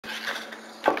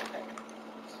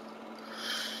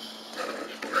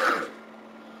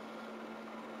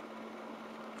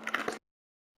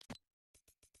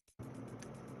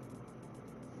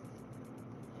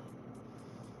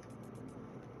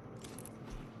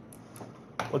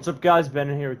What's up guys,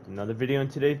 Ben here with another video. In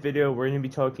today's video we're going to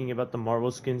be talking about the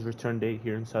Marvel skins return date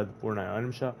here inside the Fortnite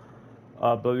item shop.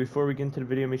 But before we get into the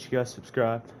video, make sure you guys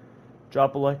subscribe,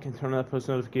 drop a like, and turn on that post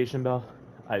notification bell.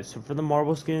 Alright, so for the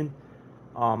Marvel skin,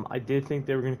 I did think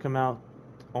they were going to come out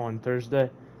on Thursday,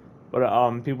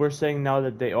 but people are saying now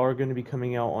that they are going to be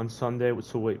coming out on Sunday,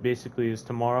 so what basically is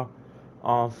tomorrow,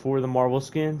 for the Marvel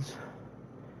skins.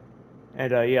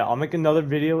 And yeah, I'll make another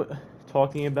video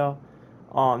talking about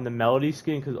the Melody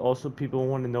skin, because also people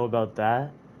want to know about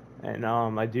that. And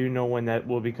I do know when that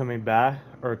will be coming back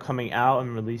or coming out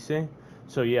and releasing.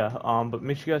 So yeah, but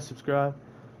make sure you guys subscribe,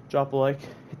 drop a like,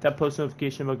 hit that post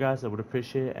notification bell, guys. I would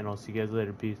appreciate it, and I'll see you guys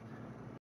later. Peace.